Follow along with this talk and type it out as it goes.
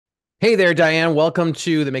Hey there, Diane. Welcome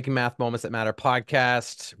to the Making Math Moments That Matter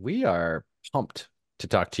podcast. We are pumped to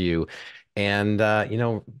talk to you. And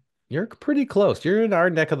you're pretty close. You're in our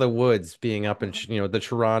neck of the woods, being up in, the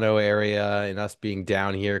Toronto area and us being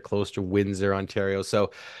down here close to Windsor, Ontario. So,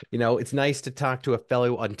 it's nice to talk to a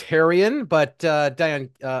fellow Ontarian, but Diane,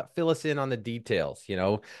 fill us in on the details,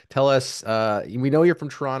 tell us, we know you're from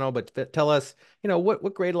Toronto, but tell us,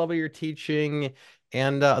 what grade level you're teaching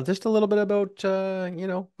and just a little bit about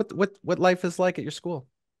what life is like at your school.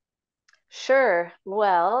 Sure.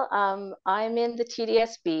 Well, I'm in the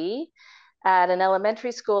TDSB at an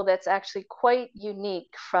elementary school that's actually quite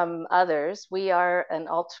unique from others. We are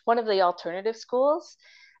one of the alternative schools,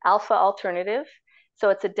 Alpha Alternative.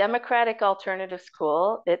 So it's a democratic alternative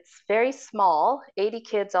school. It's very small, 80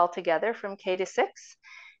 kids altogether from K to 6.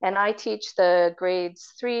 And I teach the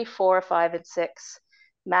grades 3, 4, 5, and 6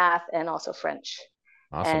 math and also French.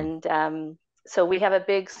 Awesome. And so we have a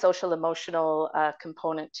big social emotional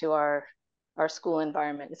component to our school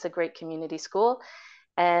environment. It's a great community school.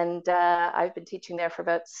 And I've been teaching there for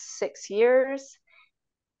about 6 years,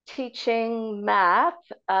 teaching math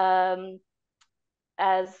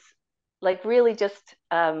as like really just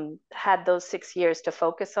had those 6 years to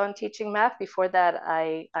focus on teaching math. Before that,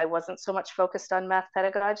 I wasn't so much focused on math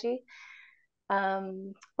pedagogy.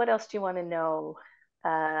 What else do you want to know?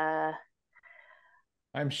 Uh,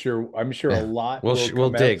 I'm sure a lot We'll will we'll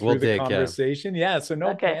come out dig. through the Dig. Yeah. conversation. Yeah, so no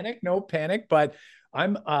okay. panic, no panic, but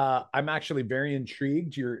I'm actually very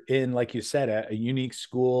intrigued. You're in, like you said, a unique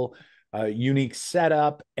school, a unique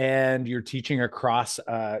setup, and you're teaching across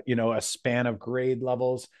a span of grade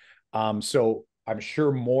levels. So I'm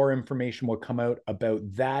sure more information will come out about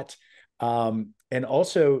that. And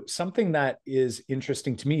also something that is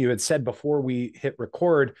interesting to me, you had said before we hit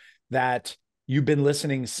record that you've been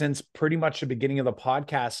listening since pretty much the beginning of the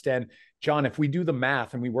podcast. And John, if we do the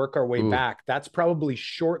math and we work our way Ooh. back, that's probably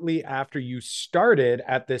shortly after you started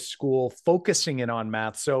at this school focusing in on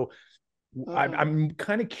math. So I'm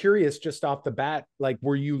kind of curious just off the bat, like,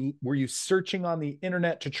 were you searching on the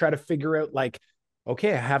internet to try to figure out, like,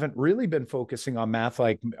 okay, I haven't really been focusing on math.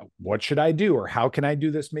 Like, what should I do? Or how can I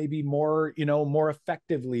do this maybe more, more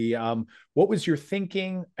effectively? What was your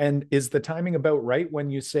thinking? And is the timing about right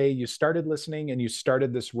when you say you started listening and you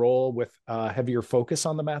started this role with heavier focus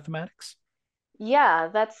on the mathematics? Yeah,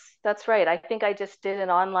 that's right. I think I just did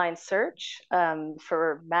an online search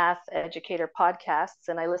for math educator podcasts,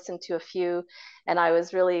 and I listened to a few, and I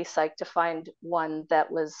was really psyched to find one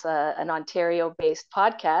that was an Ontario-based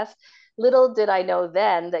podcast. Little did I know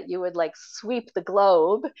then that you would like sweep the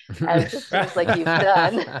globe, as it seems like you've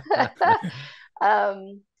done.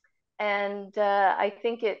 um, and I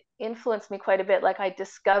think it influenced me quite a bit. Like I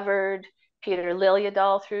discovered Peter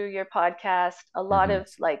Liljedahl through your podcast, a lot Mhm. of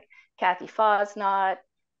like Kathy Fosnot,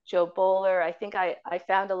 Joe Bowler. I think I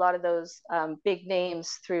found a lot of those big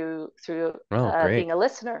names through Oh, great. being a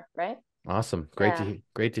listener, right? Awesome. Yeah,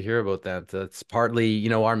 Great to hear about that. That's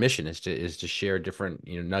partly, our mission is to share different,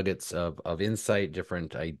 nuggets of insight,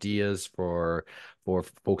 different ideas for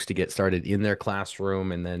folks to get started in their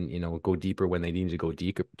classroom and then, go deeper when they need to go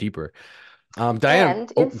deeper. Diane,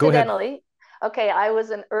 and oh, go ahead. incidentally, okay, I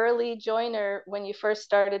was an early joiner when you first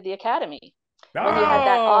started the academy, when you had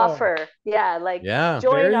that Oh, offer. Yeah, like Yeah.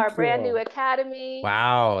 join very our brand new cool. academy.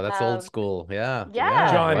 Wow, that's old Um, school. Yeah. Yeah.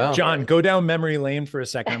 yeah, John, really Wow. John, is. go down memory lane for a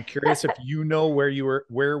second. I'm curious if you know where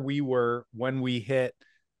we were when we hit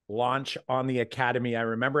launch on the academy. I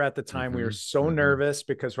remember at the time we were Hmm. so Hmm. nervous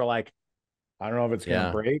because we're like, I don't know if it's gonna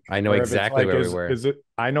Yeah. break I know or if it's exactly like, where we were. is it?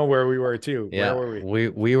 I know where we were too. Where Yeah, were we?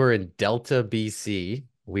 we were in Delta, BC.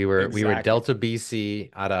 We were Exactly. Delta,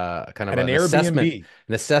 BC at a kind of At an an Airbnb.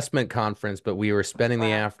 assessment conference, but we were spending the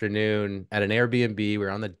Wow. afternoon at an Airbnb. We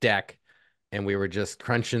were on the deck and we were just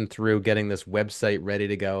crunching through getting this website ready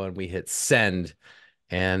to go and we hit send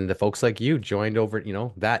and the folks like you joined over,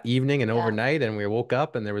 that evening and Yeah. overnight and we woke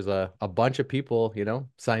up and there was a bunch of people,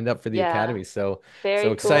 signed up for the Yeah. academy. So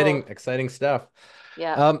Very cool. exciting stuff.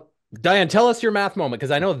 Yeah. Um, Diane, tell us your math moment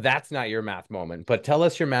because I know that's not your math moment, but tell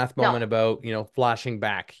us your math No. moment about, flashing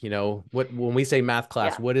back, what when we say math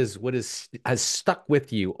class, Yeah. what is has stuck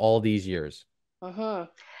with you all these years? hmm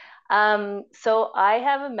so I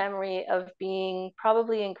have a memory of being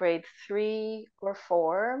probably in grade 3 or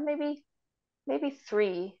 4, maybe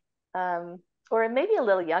three, or maybe a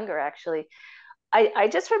little younger actually. I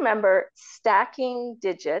just remember stacking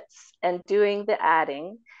digits and doing the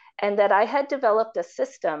adding, and that I had developed a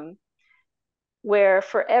system where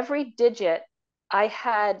for every digit, I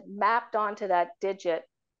had mapped onto that digit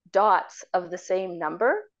dots of the same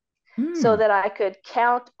number so Hmm. that I could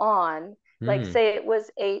count on, like, Hmm. say it was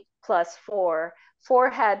 8, plus 4. 4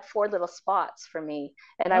 had 4 little spots for me.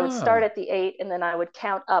 And I would start Oh. at the 8 and then I would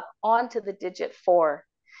count up onto the digit 4.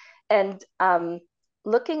 And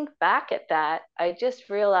looking back at that, I just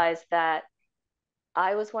realized that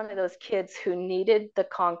I was one of those kids who needed the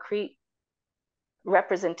concrete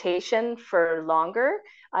representation for longer.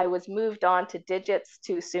 I was moved on to digits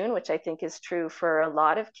too soon, which I think is true for a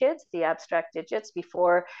lot of kids, the abstract digits,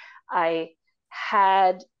 before I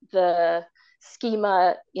had the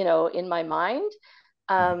schema, in my mind.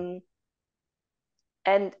 Um,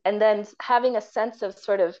 and then having a sense of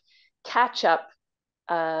sort of catch up,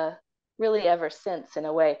 uh, really ever since, in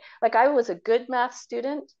a way. Like, I was a good math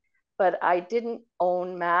student, but I didn't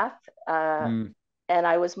own math. Mm. And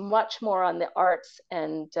I was much more on the arts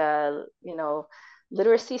and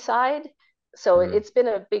literacy side. So Mm. it's been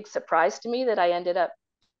a big surprise to me that I ended up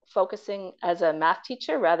focusing as a math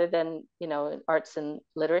teacher rather than arts and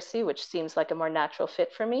literacy, which seems like a more natural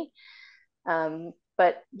fit for me.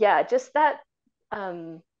 But yeah, just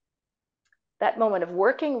um, that moment of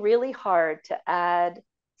working really hard to add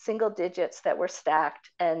single digits that were stacked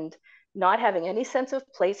and not having any sense of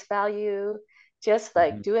place value, just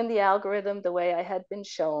like Mhm. doing the algorithm the way I had been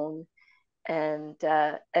shown, and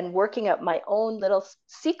working out my own little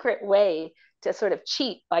secret way to sort of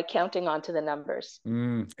cheat by counting onto the numbers.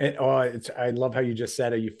 I love how you just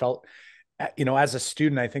said it. You felt, as a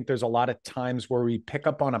student, I think there's a lot of times where we pick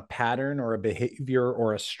up on a pattern or a behavior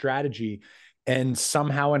or a strategy, and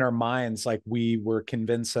somehow in our minds, like, we were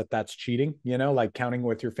convinced that that's cheating, like counting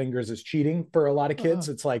with your fingers is cheating for a lot of kids.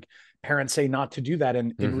 It's like parents say not to do that.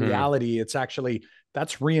 And in reality, it's actually,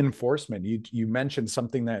 that's reinforcement. You mentioned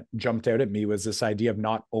something that jumped out at me, was this idea of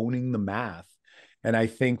not owning the math. And I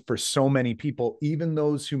think for so many people, even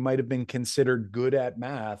those who might have been considered good at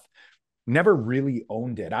math, never really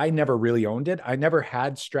owned it. I never really owned it. I never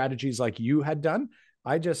had strategies like you had done.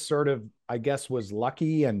 I just sort of, I guess, was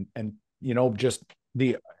lucky and just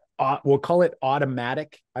the we'll call it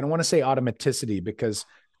automatic. I don't want to say automaticity because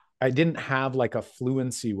I didn't have like a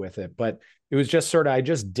fluency with it, but it was just sort of, I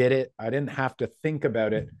just did it. I didn't have to think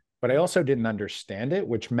about it, but I also didn't understand it,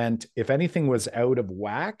 which meant if anything was out of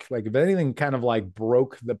whack, like if anything kind of like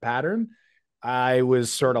broke the pattern, I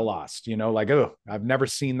was sort of lost, like, oh, I've never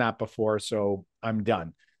seen that before. So I'm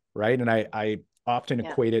done. Right. And I often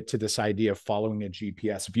Yeah. equate it to this idea of following a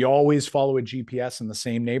GPS. If you always follow a GPS in the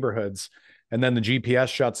same neighborhoods and then the GPS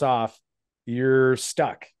shuts off, you're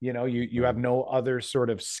stuck. You have no other sort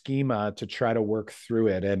of schema to try to work through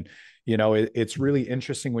it. And it's really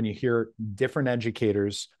interesting when you hear different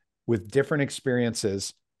educators with different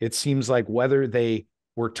experiences. It seems like whether they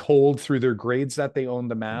were told through their grades that they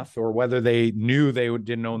owned the math or whether they knew they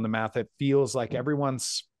didn't own the math, it feels like everyone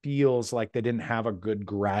feels like they didn't have a good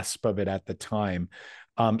grasp of it at the time.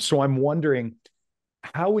 So I'm wondering,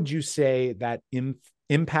 how would you say that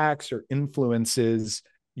impacts or influences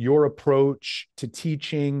your approach to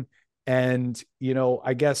teaching? And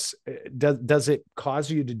I guess, does it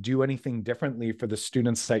cause you to do anything differently for the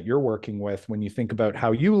students that you're working with when you think about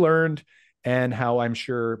how you learned and how I'm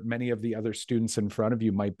sure many of the other students in front of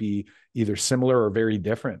you might be either similar or very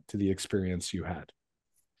different to the experience you had?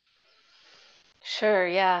 Sure,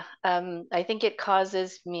 yeah. I think it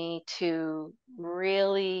causes me to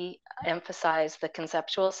really emphasize the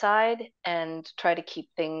conceptual side and try to keep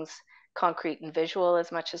things concrete and visual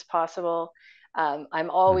as much as possible. I'm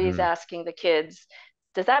always Mm-hmm. asking the kids,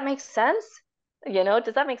 does that make sense?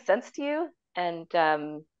 Does that make sense to you? And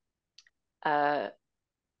uh,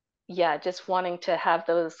 yeah, just wanting to have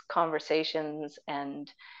those conversations and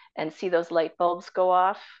see those light bulbs go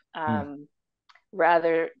off. Mm.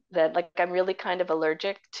 Rather than, like, I'm really kind of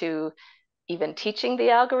allergic to even teaching the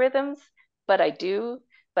algorithms, but I do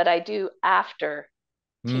after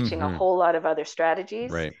teaching a Mm-hmm. whole lot of other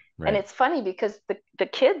strategies. Right. And Right. it's funny because the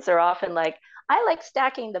kids are often like, I like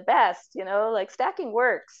stacking the best, like stacking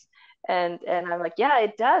works. And I'm like, yeah,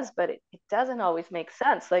 it does, but it doesn't always make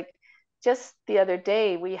sense. Like, just the other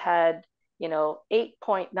day we had,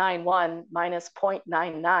 8.91 minus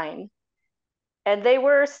 0.99, and they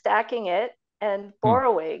were stacking it and Mm.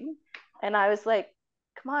 borrowing. And I was like,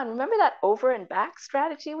 come on, remember that over and back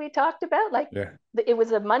strategy we talked about? Like, Yeah. it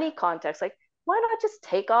was a money context. Like, why not just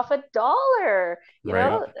take off $1?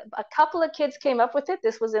 Right. A couple of kids came up with it.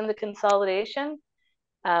 This was in the consolidation.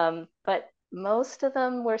 But most of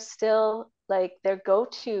them were still like, their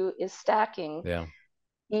go-to is stacking, Yeah.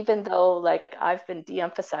 even though, like, I've been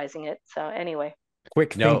de-emphasizing it. So anyway.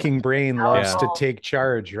 Quick No, thinking brain loves yeah, to Powerful. take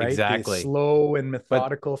charge, right? The exactly. slow and But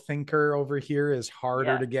methodical thinker over here is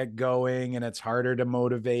harder Yeah, to get going and it's harder to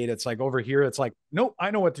motivate. It's like over here, it's like, nope,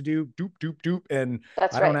 I know what to do. Doop, doop, doop. And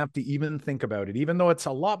that's I don't right. have to even think about it. Even though it's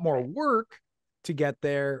a lot more Right. work to get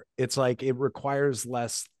there, it's like it requires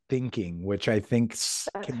less thinking, which I think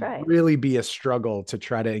That's can right. really be a struggle to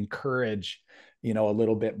try to encourage, a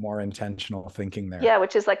little bit more intentional thinking there. Yeah,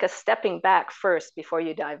 which is like a stepping back first before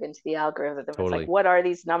you dive into the algorithm. It's like, totally. what are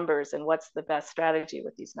these numbers and what's the best strategy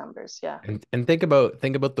with these numbers? Yeah. And think about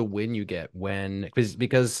the win you get when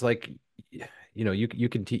because like you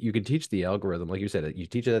can teach the algorithm like you said you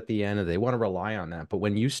teach it at the end and they want to rely on that, but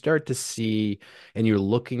when you start to see and you're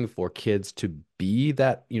looking for kids to be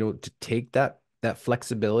that, to take that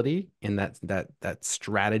flexibility and that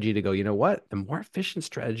strategy to go, you know what, the more efficient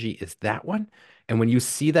strategy is that one. And when you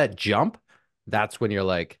see that jump, that's when you're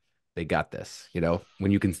like, they got this,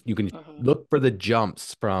 when you can Hmm. look for the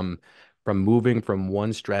jumps from moving from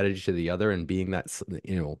one strategy to the other and being that,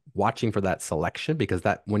 watching for that selection, because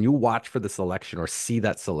that when you watch for the selection or see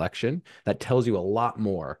that selection, that tells you a lot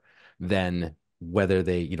more than whether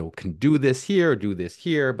they, can do this here or do this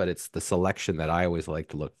here, but it's the selection that I always like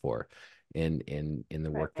to look for in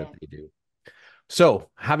the work that Right. they do. So,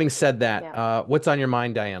 having said that, Yeah. what's on your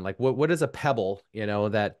mind, Diane? Like, what is a pebble,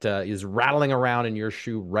 that is rattling around in your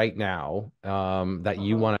shoe right now, that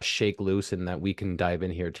you Hmm. want to shake loose and that we can dive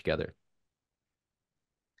in here together?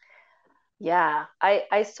 Yeah.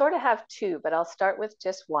 I sort of have two, but I'll start with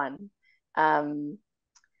just one. Um,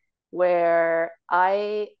 where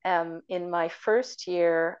I am in my first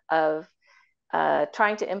year of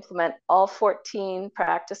trying to implement all 14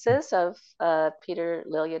 practices of Peter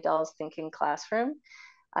Liljedahl's Thinking Classroom.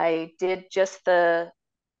 I did just the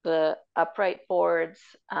upright boards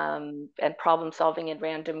and problem solving in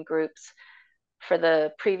random groups for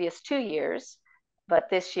the previous 2 years, but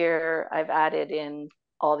this year I've added in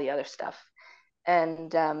all the other stuff.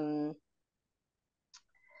 And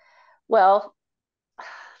well,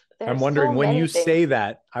 I'm there's so wondering when many you things. say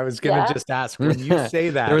that, I was going to Yeah, just ask when you There say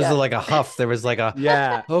that. was yeah. like a huff. There was like a,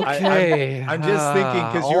 Yeah, okay, I'm just thinking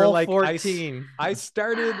because you're all like I 14.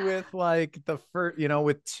 started with like the first,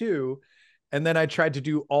 with two, and then I tried to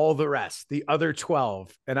do all the rest, the other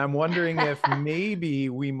 12. And I'm wondering if maybe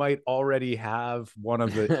we might already have one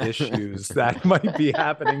of the issues that might be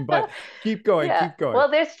happening, but Yeah. keep going.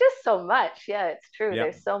 Well, there's just so much. Yeah, it's true. Yeah.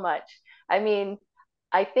 There's so much. I mean,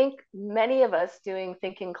 I think many of us doing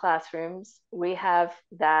thinking classrooms, we have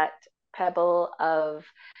that pebble of,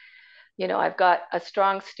 I've got a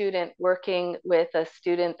strong student working with a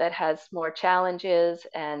student that has more challenges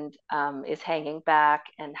and is hanging back.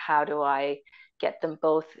 And how do I get them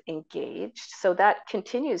both engaged? So that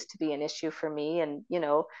continues to be an issue for me. And,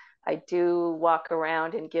 I do walk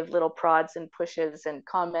around and give little prods and pushes and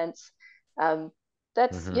comments. Um,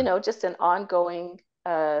 that's, Hmm. just an ongoing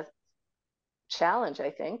challenge,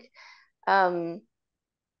 I think. Um,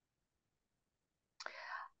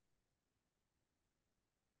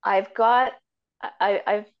 I've got,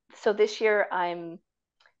 I've, so this year I'm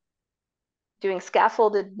doing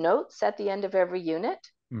scaffolded notes at the end of every unit,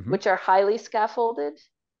 Mm-hmm. which are highly scaffolded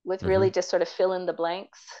with really Hmm. just sort of fill in the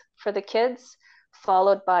blanks for the kids,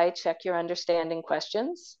 followed by check your understanding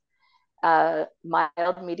questions,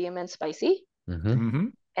 mild, medium, and spicy. Hmm. Mm-hmm.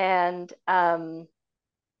 And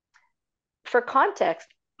for context,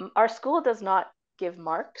 our school does not give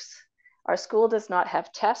marks. Our school does not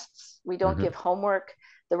have tests. We don't Hmm. give homework.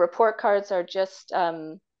 The report cards are just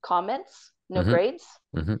comments, no Hmm. grades.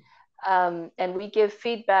 Hmm. And we give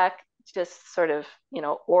feedback just sort of,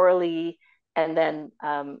 orally. And then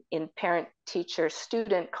in parent teacher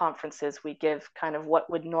student conferences, we give kind of what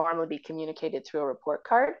would normally be communicated through a report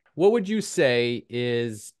card. What would you say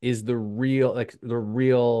is the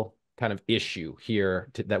real kind of issue here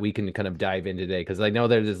that we can kind of dive in today? Because I know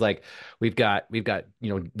there's like we've got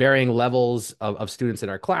varying levels of students in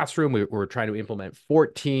our classroom. We're trying to implement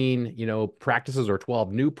 14 practices or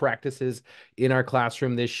 12 new practices in our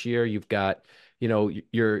classroom this year. You've got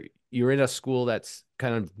you're in a school that's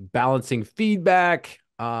kind of balancing feedback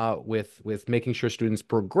with making sure students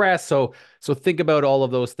progress. So think about all of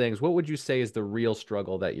those things. What would you say is the real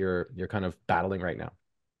struggle that you're kind of battling right now?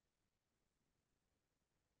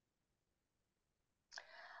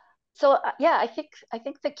 So yeah, I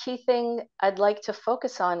think the key thing I'd like to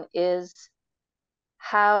focus on is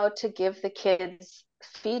how to give the kids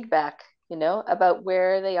feedback, about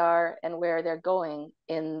where they are and where they're going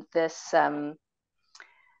in this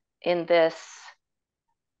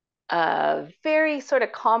very sort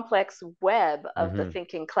of complex web of the Hmm.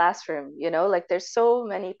 thinking classroom. Like there's so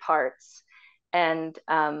many parts, and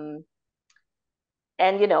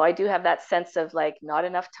and you know, I do have that sense of like not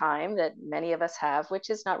enough time that many of us have, which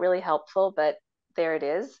is not really helpful, but there it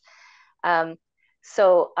is. Um,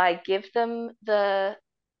 so I give them the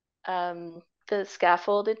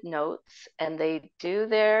scaffolded notes, and they do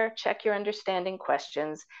their check your understanding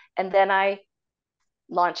questions, and then I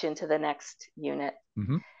launch into the next unit.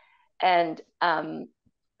 Mm-hmm. And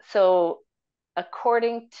so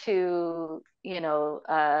according to, you know,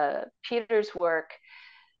 Peter's work,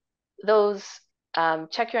 those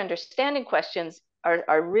check your understanding questions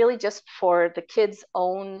are really just for the kids'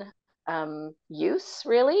 own use,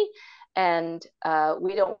 really. And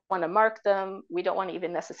we don't want to mark them. We don't want to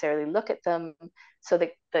even necessarily look at them. So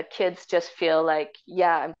the kids just feel like,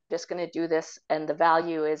 yeah, I'm just going to do this. And the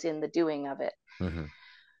value is in the doing of it. Mm-hmm.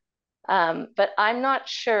 But I'm not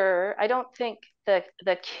sure. I don't think the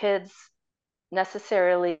kids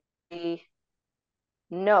necessarily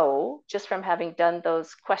know, just from having done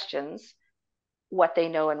those questions, what they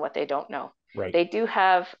know and what they don't know. Right. They do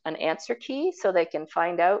have an answer key so they can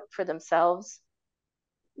find out for themselves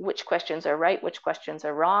which questions are right, which questions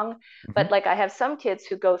are wrong. Mm-hmm. But like I have some kids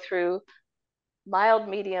who go through mild,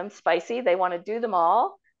 medium, spicy, they want to do them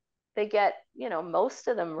all. They get, you know, most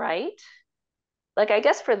of them right. Like I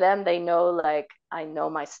guess for them, they know like I know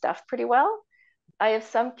my stuff pretty well. I have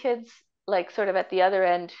some kids like sort of at the other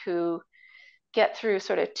end who get through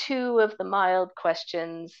sort of two of the mild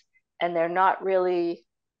questions and they're not really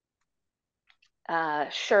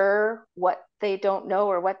sure what they don't know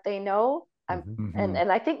or what they know. Mm-hmm.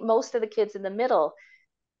 And I think most of the kids in the middle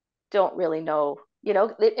don't really know. You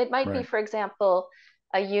know, it might be, Right. for example,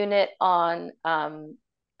 a unit on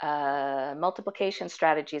multiplication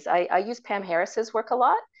strategies. I use Pam Harris's work a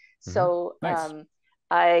lot. Mm-hmm. So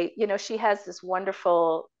Nice. you know, she has this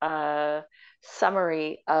wonderful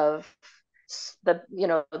summary of the, you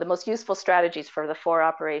know, the most useful strategies for the four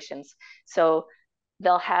operations. So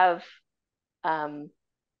they'll have um,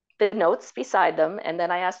 the notes beside them, and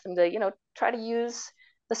then I ask them to, you know, try to use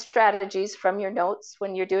the strategies from your notes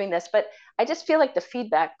when you're doing this. But I just feel like the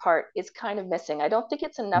feedback part is kind of missing. I don't think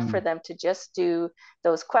it's enough for them to just do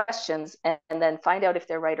those questions and then find out if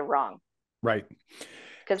they're right or wrong, Right.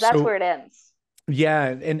 because that's So where it ends.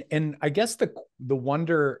 yeah, and I guess the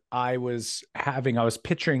wonder I was having, I was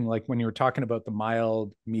picturing like when you were talking about the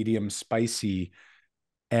mild, medium, spicy,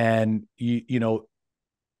 and you know,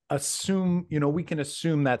 assume, you know, we can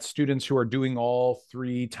assume that students who are doing all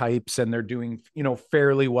three types and they're doing, you know,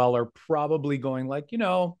 fairly well are probably going like, you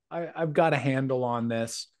know, I've got a handle on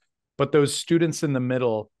this. But those students in the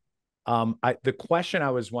middle, the question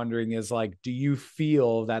I was wondering is like, do you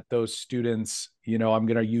feel that those students, you know, I'm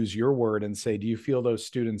going to use your word and say, do you feel those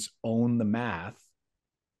students own the math?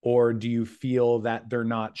 Or do you feel that they're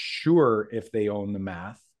not sure if they own the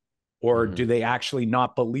math? Or Mm-hmm. do they actually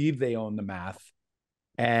not believe they own the math?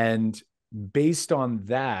 And based on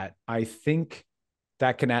that, I think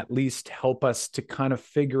that can at least help us to kind of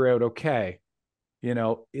figure out, okay, you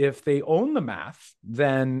know, if they own the math,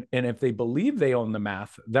 then, and if they believe they own the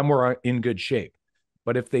math, then we're in good shape.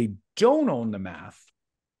 But if they don't own the math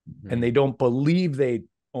and they don't believe they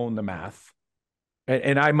own the math,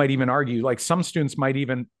 and I might even argue, like some students might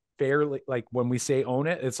even fairly, like when we say own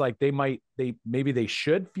it, it's like maybe they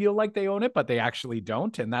should feel like they own it, but they actually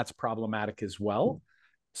don't. And that's problematic as well.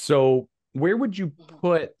 So where would you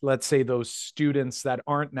put, let's say, those students that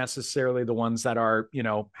aren't necessarily the ones that are, you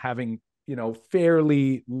know, having, you know,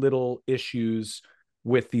 fairly little issues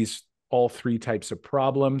with these all three types of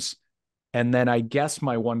problems? And then I guess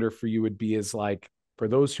my wonder for you would be is like, for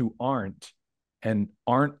those who aren't and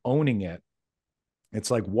aren't owning it, it's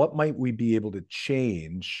like, what might we be able to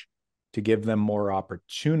change to give them more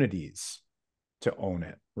opportunities to own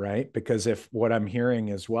it, right? Because if what I'm hearing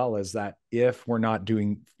as well is that if we're not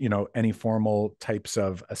doing, you know, any formal types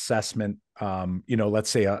of assessment, you know, let's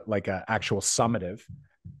say like an actual summative,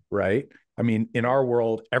 right? I mean, in our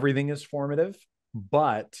world, everything is formative,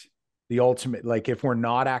 but the ultimate, like if we're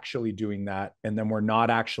not actually doing that, and then we're not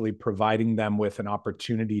actually providing them with an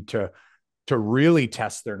opportunity to really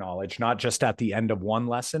test their knowledge, not just at the end of one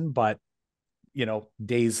lesson, but, you know,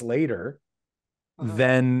 days later,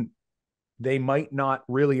 then they might not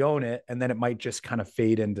really own it. And then it might just kind of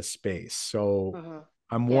fade into space. So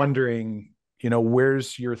I'm wondering, you know,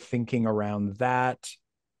 where's your thinking around that?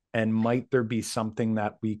 And might there be something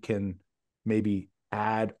that we can maybe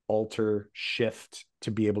add, alter, shift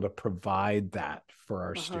to be able to provide that for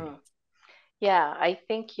our students? Yeah, I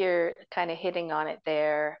think you're kind of hitting on it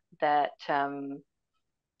there, that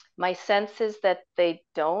my sense is that they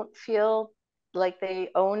don't feel like they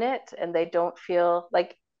own it, and they don't feel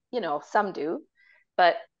like, you know, some do,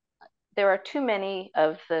 but there are too many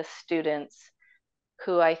of the students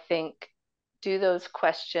who I think do those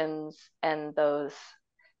questions and those,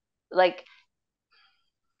 like,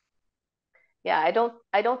 yeah, I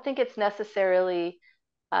don't think it's necessarily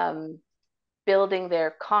um, building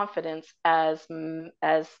their confidence as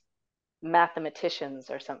mathematicians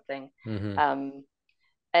or something. Mm-hmm. Um,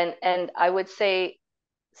 and I would say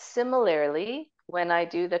similarly, when I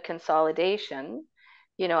do the consolidation,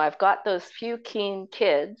 I've got those few keen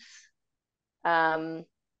kids, um,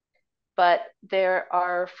 but there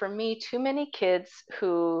are, for me, too many kids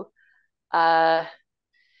who uh,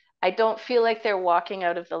 I don't feel like they're walking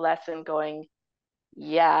out of the lesson going,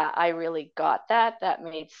 yeah, I really got that. That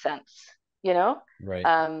made sense, you know? Right.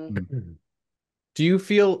 Um, Do you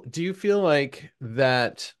feel like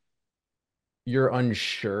that you're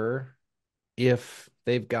unsure if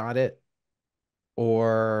they've got it,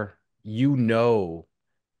 or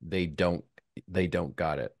they don't they don't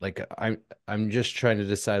got it? Like I'm just trying to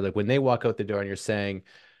decide, like when they walk out the door and you're saying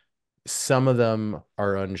some of them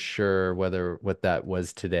are unsure whether what that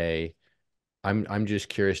was today. I'm just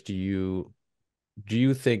curious, do you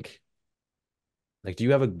think, like, do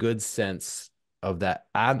you have a good sense of that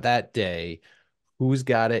on that day, who's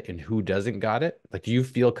got it and who doesn't got it? Like, do you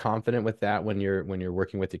feel confident with that when you're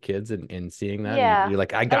working with the kids and seeing that, and yeah, you're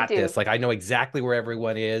like, I I got do. this. Like, I know exactly where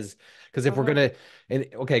everyone is. Because if we're Hmm. gonna, and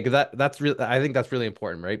okay, because that's real. I think that's really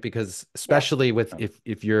important, right? Because Yeah. especially with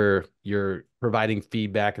if you're providing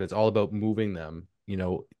feedback and it's all about moving them,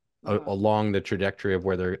 Hmm. along the trajectory of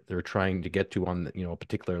where they're trying to get to on a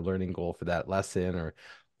particular learning goal for that lesson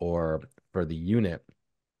or for the unit,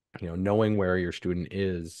 knowing where your student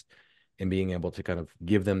is and being able to kind of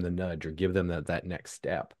give them the nudge or give them that next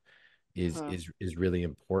step is Hmm. is is really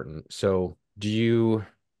important. So do you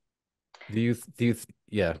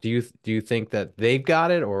think that they've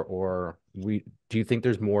got it, or do you think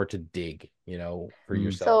there's more to dig, for Mm.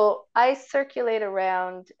 yourself? So I circulate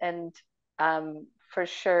around and for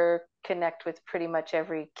sure connect with pretty much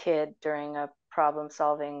every kid during a problem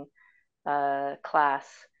solving class.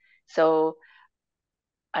 So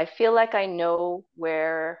I feel like I know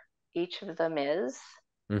where each of them is,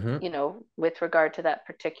 Mm-hmm. with regard to that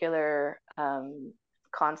particular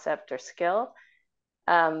concept or skill.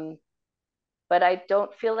 Um, but I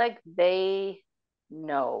don't feel like they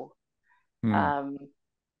know. Mm. Um,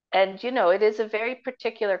 and it is a very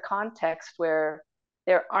particular context where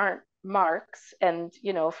there aren't marks, and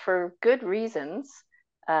for good reasons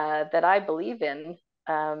that I believe in.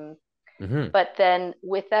 Um, Mm-hmm. but then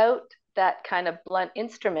without that kind of blunt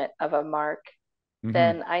instrument of a mark, Mm-hmm.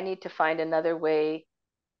 then I need to find another way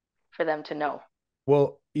for them to know.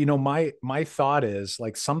 Well, my thought is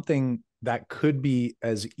like something that could be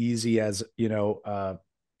as easy as, a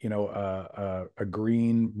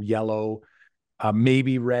green, yellow,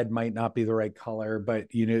 maybe red might not be the right color,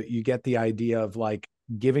 but you get the idea of like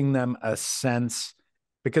giving them a sense,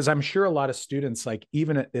 because I'm sure a lot of students, like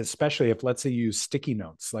even especially if, let's say, you use sticky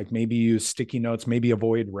notes, like maybe use sticky notes, maybe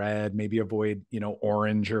avoid red, maybe avoid,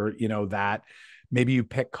 orange, or, that maybe you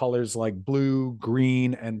pick colors like blue,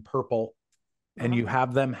 green, and purple, and Mm-hmm. you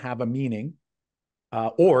have them have a meaning.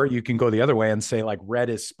 Or you can go the other way and say, like, red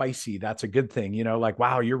is spicy. That's a good thing. Like,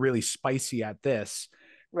 wow, you're really spicy at this.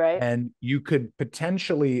 Right. And you could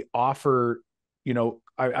potentially offer,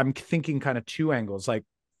 I'm thinking kind of two angles. Like,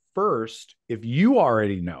 first, if you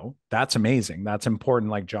already know, that's amazing. That's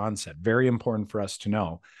important. Like John said, very important for us to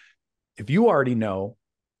know. If you already know,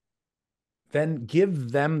 then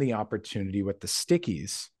give them the opportunity with the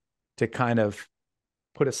stickies to kind of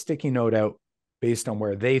put a sticky note out based on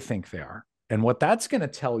where they think they are. And what that's going to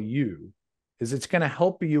tell you is it's going to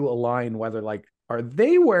help you align whether, like, are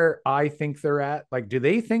they where I think they're at? Like, do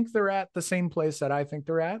they think they're at the same place that I think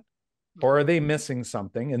they're at? Or are Mm-hmm. they missing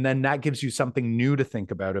something? And then that gives you something new to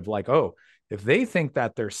think about, of like, oh, if they think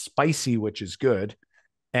that they're spicy, which is good,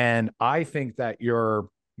 and I think that you're,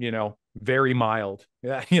 very mild,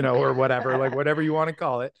 yeah, or whatever, like whatever you want to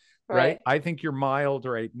call it, right? Right. I think you're mild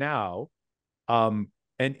right now. um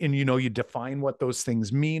and you define what those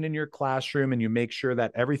things mean in your classroom, and you make sure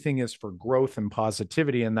that everything is for growth and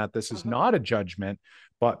positivity, and that this is Mm-hmm. not a judgment,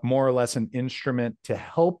 but more or less an instrument to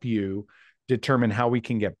help you determine how we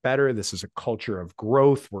can get better. This is a culture of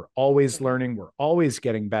growth. We're always Mm-hmm. learning, we're always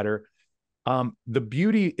getting better. The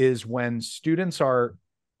beauty is when students are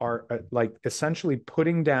like essentially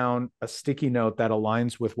putting down a sticky note that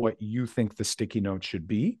aligns with what you think the sticky note should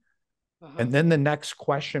be. Mm-hmm. And then the next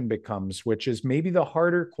question becomes, which is maybe the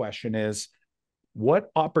harder question, is what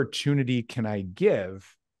opportunity can I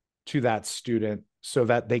give to that student so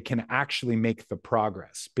that they can actually make the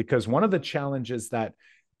progress? Because one of the challenges that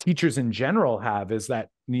teachers in general have is that,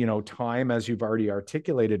 time, as you've already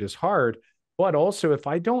articulated, is hard. But also, if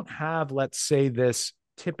I don't have, let's say, this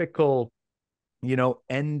typical,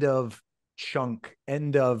 end of chunk,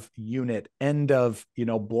 end of unit, end of,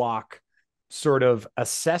 block sort of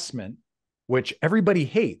assessment, which everybody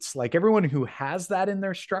hates, like everyone who has that in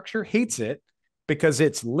their structure hates it because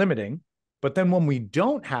it's limiting. But then when we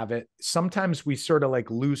don't have it, sometimes we sort of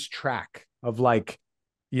like lose track of like,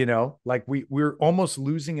 like we're almost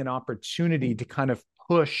losing an opportunity to kind of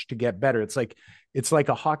push to get better. It's like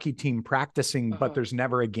a hockey team practicing, but there's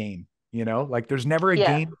never a game, like there's never a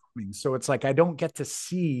Yeah. game coming. So it's like I don't get to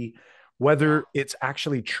see whether it's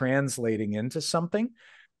actually translating into something.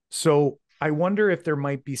 So I wonder if there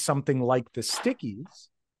might be something like the stickies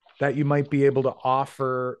that you might be able to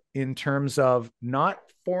offer in terms of not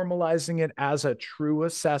formalizing it as a true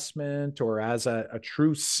assessment or as a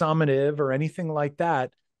true summative or anything like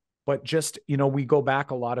that, but just, we go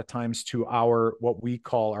back a lot of times to our, what we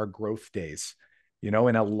call our growth days,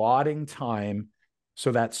 and allotting time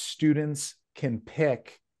so that students can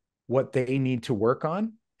pick what they need to work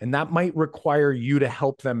on. And that might require you to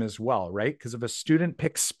help them as well, right? Because if a student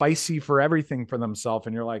picks spicy for everything for themselves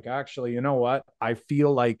and you're like, actually, you know what? I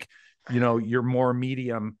feel like, you're more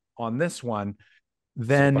medium on this one,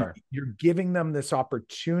 then you're giving them this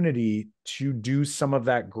opportunity to do some of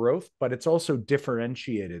that growth, but it's also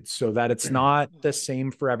differentiated so that it's not the same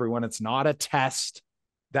for everyone. It's not a test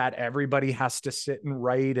that everybody has to sit and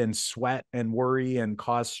write and sweat and worry and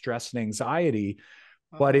cause stress and anxiety,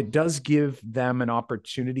 but it does give them an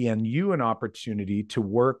opportunity and you an opportunity to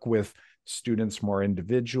work with students more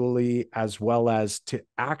individually, as well as to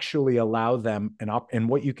actually allow them and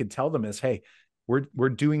what you could tell them is, hey, we're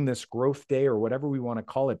doing this growth day or whatever we want to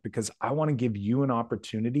call it, because I want to give you an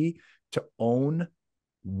opportunity to own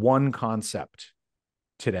one concept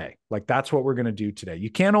today. Like that's what we're going to do today. You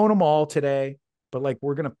can't own them all today, but like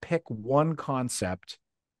we're going to pick one concept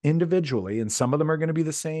individually, and some of them are going to be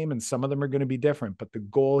the same and some of them are going to be different. But the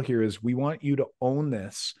goal here is we want you to own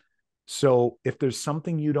this. So if there's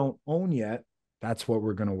something you don't own yet, that's what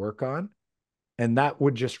we're going to work on. And that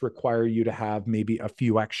would just require you to have maybe a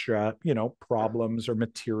few extra, problems or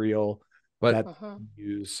material But that you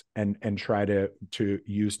use and try to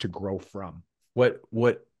use to grow from.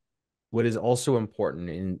 what is also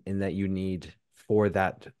important in that you need for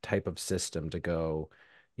that type of system to go,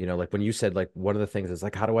 like when you said, like one of the things is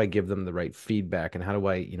like, how do I give them the right feedback and how do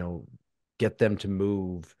I, get them to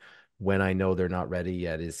move when I know they're not ready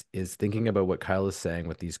yet, is thinking about what Kyle is saying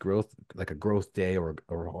with these growth, like a growth day or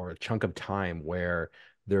a chunk of time where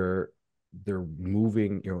they're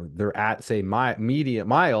moving, they're at, say, medium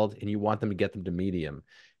mild, and you want them to get them to medium.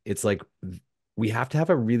 It's like we have to have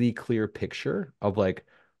a really clear picture of like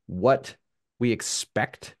what we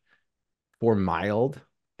expect for mild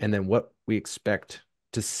and then what we expect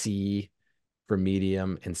to see for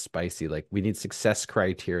medium and spicy. Like we need success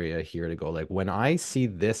criteria here to go, like when I see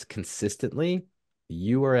this consistently,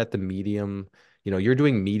 you are at the medium, you're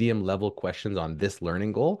doing medium level questions on this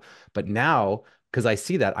learning goal. But now, because I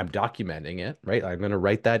see that, I'm documenting it, right? I'm going to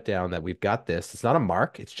write that down that we've got this. It's not a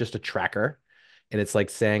mark, it's just a tracker. And it's like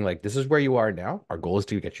saying, like, this is where you are now. Our goal is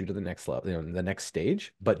to get you to the next level, the next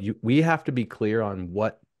stage. But we have to be clear on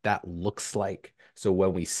what that looks like. So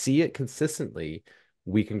when we see it consistently,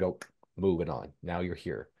 we can go moving on. Now you're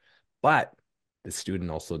here. But the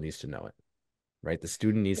student also needs to know it, right? The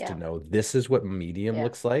student needs to know this is what medium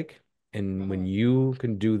looks like. And when you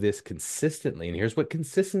can do this consistently, and here's what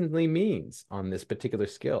consistently means on this particular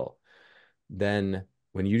skill, then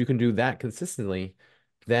when you can do that consistently,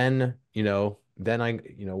 then,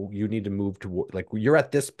 you need to move to, like, you're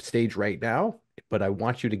at this stage right now, but I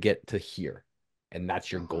want you to get to here. And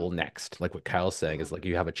that's your goal next. Like what Kyle's saying is like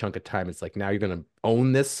you have a chunk of time. It's like now you're going to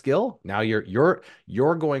own this skill. Now you're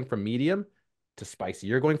going from medium to spicy.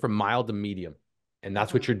 You're going from mild to medium. And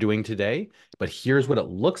that's what you're doing today. But here's what it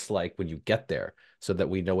looks like when you get there so that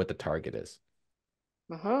we know what the target is.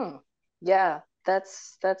 Yeah,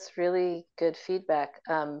 that's really good feedback.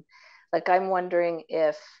 Like I'm wondering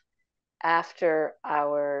if after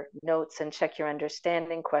our notes and check your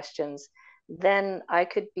understanding questions, then I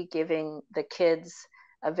could be giving the kids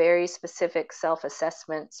a very specific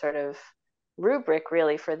self-assessment sort of rubric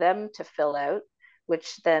really for them to fill out,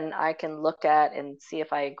 which then I can look at and see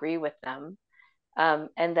if I agree with them.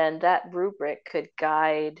 And then that rubric could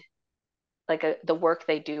guide like the work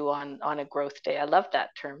they do on a growth day. I love that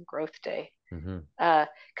term, growth day.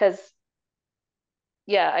 Because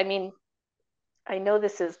yeah, I mean, I know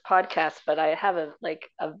this is podcast, but I have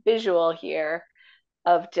a visual here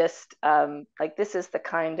of just like this is the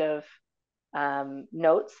kind of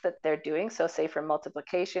notes that they're doing. So say for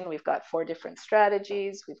multiplication, we've got 4 different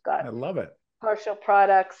strategies. We've got I love it. partial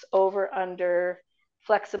products, over, under,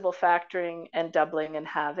 flexible factoring, and doubling and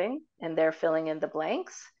halving, and they're filling in the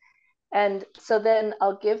blanks. And so then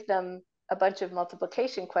I'll give them a bunch of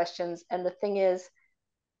multiplication questions. And the thing is,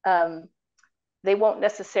 they won't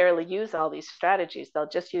necessarily use all these strategies. They'll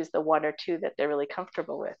just use the one or two that they're really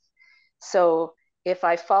comfortable with. So if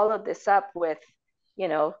I followed this up with,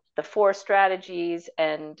 the 4 strategies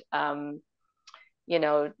and, are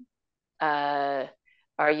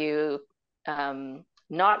you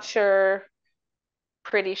not sure,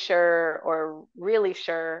 pretty sure, or really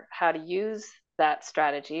sure how to use that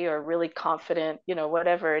strategy, or really confident,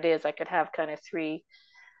 whatever it is, I could have kind of 3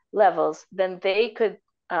 levels. Then they could,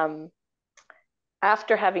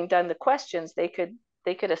 after having done the questions, they could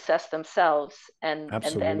assess themselves, and then they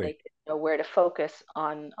Absolutely. could know where to focus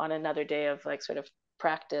on another day of like sort of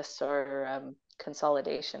practice or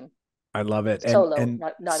consolidation. I love it. Solo,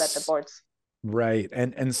 not at the boards. Right.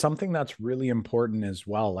 And something that's really important as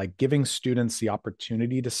well, like giving students the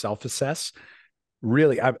opportunity to self-assess.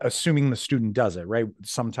 Really, I'm assuming the student does it, right?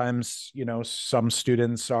 Sometimes, some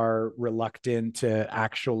students are reluctant to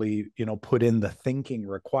actually, put in the thinking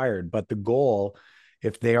required, but the goal,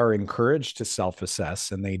 if they are encouraged to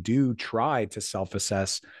self-assess and they do try to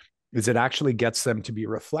self-assess, is it actually gets them to be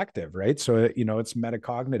reflective, right? So, it's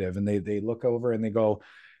metacognitive, and they look over and they go,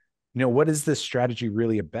 what is this strategy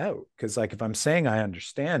really about? Because like, if I'm saying I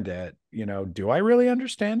understand it, do I really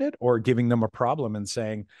understand it? Or giving them a problem and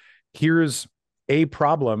saying, here's a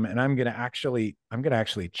problem, and I'm going to actually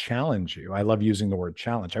challenge you. I love using the word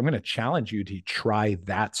challenge. I'm going to challenge you to try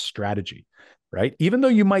that strategy, right? Even though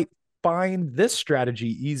you might find this strategy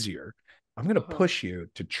easier, I'm going to push you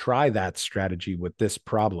to try that strategy with this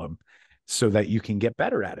problem so that you can get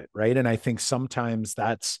better at it, right? And I think sometimes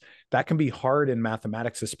that can be hard in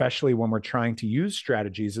mathematics, especially when we're trying to use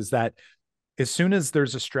strategies, is that as soon as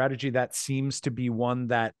there's a strategy that seems to be one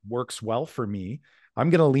that works well for me, I'm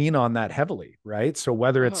going to lean on that heavily, right? So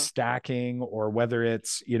whether it's stacking or whether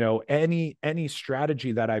it's, any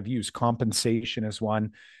strategy that I've used, compensation is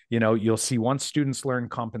one. You'll see once students learn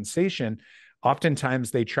compensation,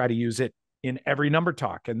 oftentimes they try to use it in every number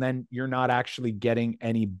talk, and then you're not actually getting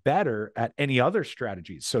any better at any other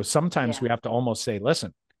strategies. So sometimes we have to almost say,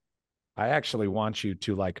 listen, I actually want you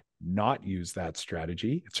to like not use that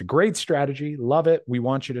strategy. It's a great strategy. Love it. We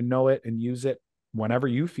want you to know it and use it whenever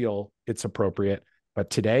you feel it's appropriate. But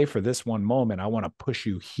today, for this one moment, I want to push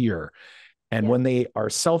you here. And when they are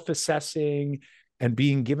self-assessing and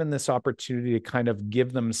being given this opportunity to kind of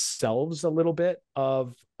give themselves a little bit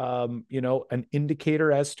of, an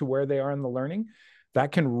indicator as to where they are in the learning,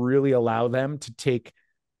 that can really allow them to take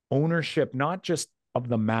ownership, not just of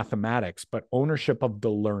the mathematics, but ownership of the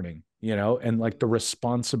learning, and like the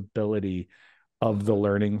responsibility of the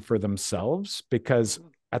learning for themselves. Because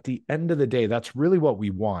at the end of the day, that's really what we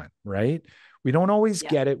want, right? We don't always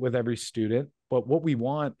get it with every student, but what we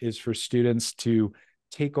want is for students to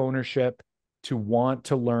take ownership, to want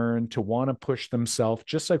to learn, to want to push themselves,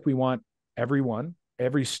 just like we want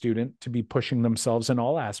every student to be pushing themselves in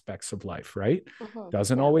all aspects of life, right?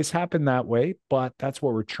 Doesn't always happen that way, but that's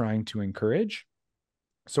what we're trying to encourage.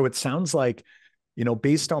 So it sounds like,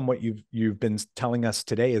 based on what you've been telling us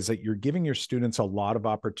today, is that you're giving your students a lot of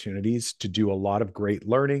opportunities to do a lot of great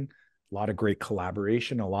learning, a lot of great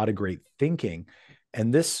collaboration, a lot of great thinking.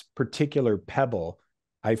 And this particular pebble,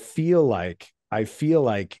 I feel like,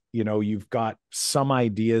 you've got some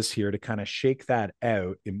ideas here to kind of shake that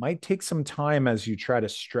out. It might take some time as you try to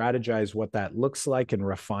strategize what that looks like and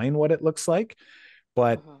refine what it looks like.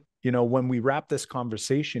 But, when we wrap this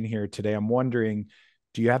conversation here today, I'm wondering,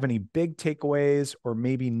 do you have any big takeaways or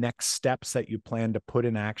maybe next steps that you plan to put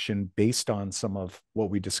in action based on some of what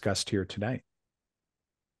we discussed here today?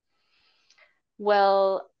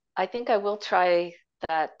 Well, I think I will try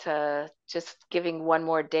that, just giving one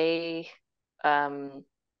more day, um,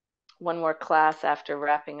 one more class after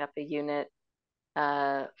wrapping up a unit,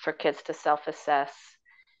 for kids to self-assess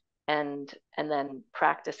and then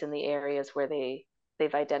practice in the areas where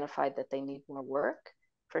they've identified that they need more work,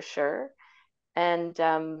 for sure. And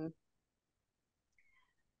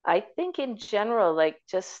I think in general, I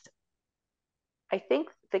think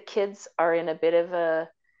the kids are in a bit of a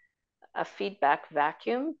feedback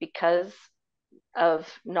vacuum because of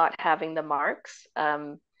not having the marks.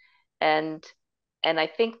 And I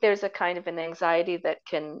think there's a kind of an anxiety that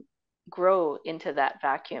can grow into that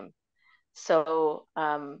vacuum. So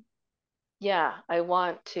I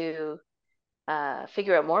want to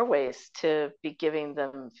figure out more ways to be giving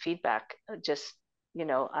them feedback. Just,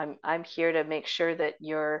 I'm here to make sure that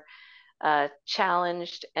you're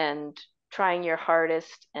challenged and trying your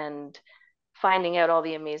hardest and finding out all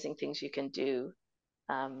the amazing things you can do.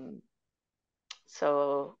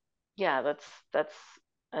 So yeah, that's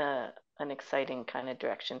uh, an exciting kind of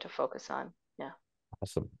direction to focus on. Yeah.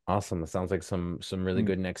 Awesome. Awesome. That sounds like some really Mm.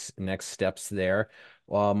 good next steps there.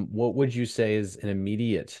 What would you say is an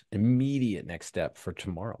immediate next step for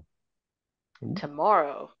tomorrow? Ooh.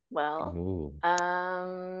 Tomorrow, well, Ooh.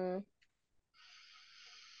 um,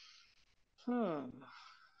 hmm.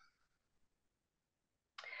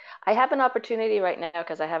 I have an opportunity right now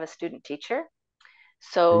because I have a student teacher.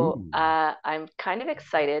 So Ooh. I'm kind of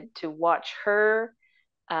excited to watch her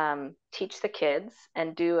teach the kids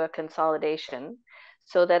and do a consolidation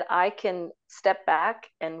so that I can step back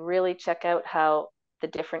and really check out how the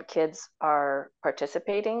different kids are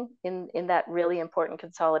participating in that really important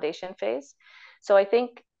consolidation phase. So I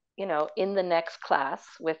think, in the next class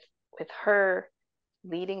with her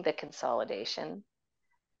leading the consolidation,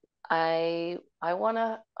 I want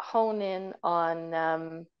to hone in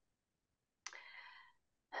on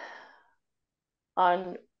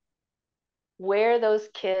where those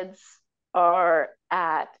kids are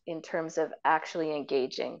at in terms of actually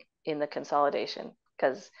engaging in the consolidation.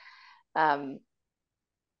 Because um,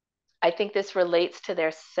 I think this relates to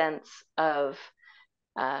their sense of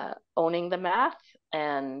owning the math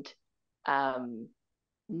and um,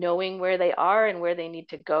 knowing where they are and where they need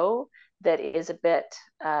to go. That is a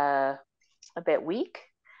bit weak.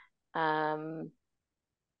 Um,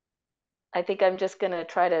 I think I'm just going to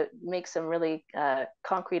try to make some really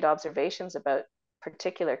concrete observations about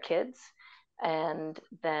particular kids and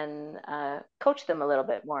then coach them a little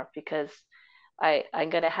bit more because I'm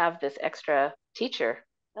going to have this extra teacher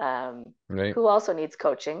um, Right. who also needs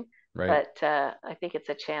coaching. Right. But I think it's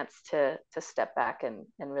a chance to step back and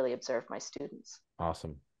really observe my students.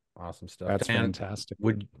 Awesome. Awesome stuff. That's Diane, fantastic.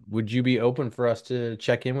 would you be open for us to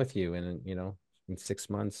check in with you in, in 6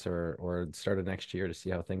 months or start of next year to see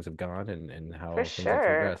how things have gone and For how things have sure.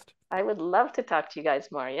 progressed? I would love to talk to you guys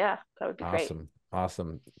more. Yeah, that would be great. Awesome.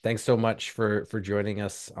 Awesome. Thanks so much for joining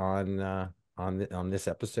us on this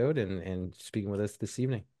episode and speaking with us this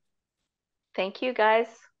evening. Thank you guys.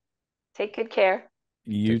 Take good care.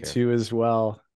 You Take care. too as well.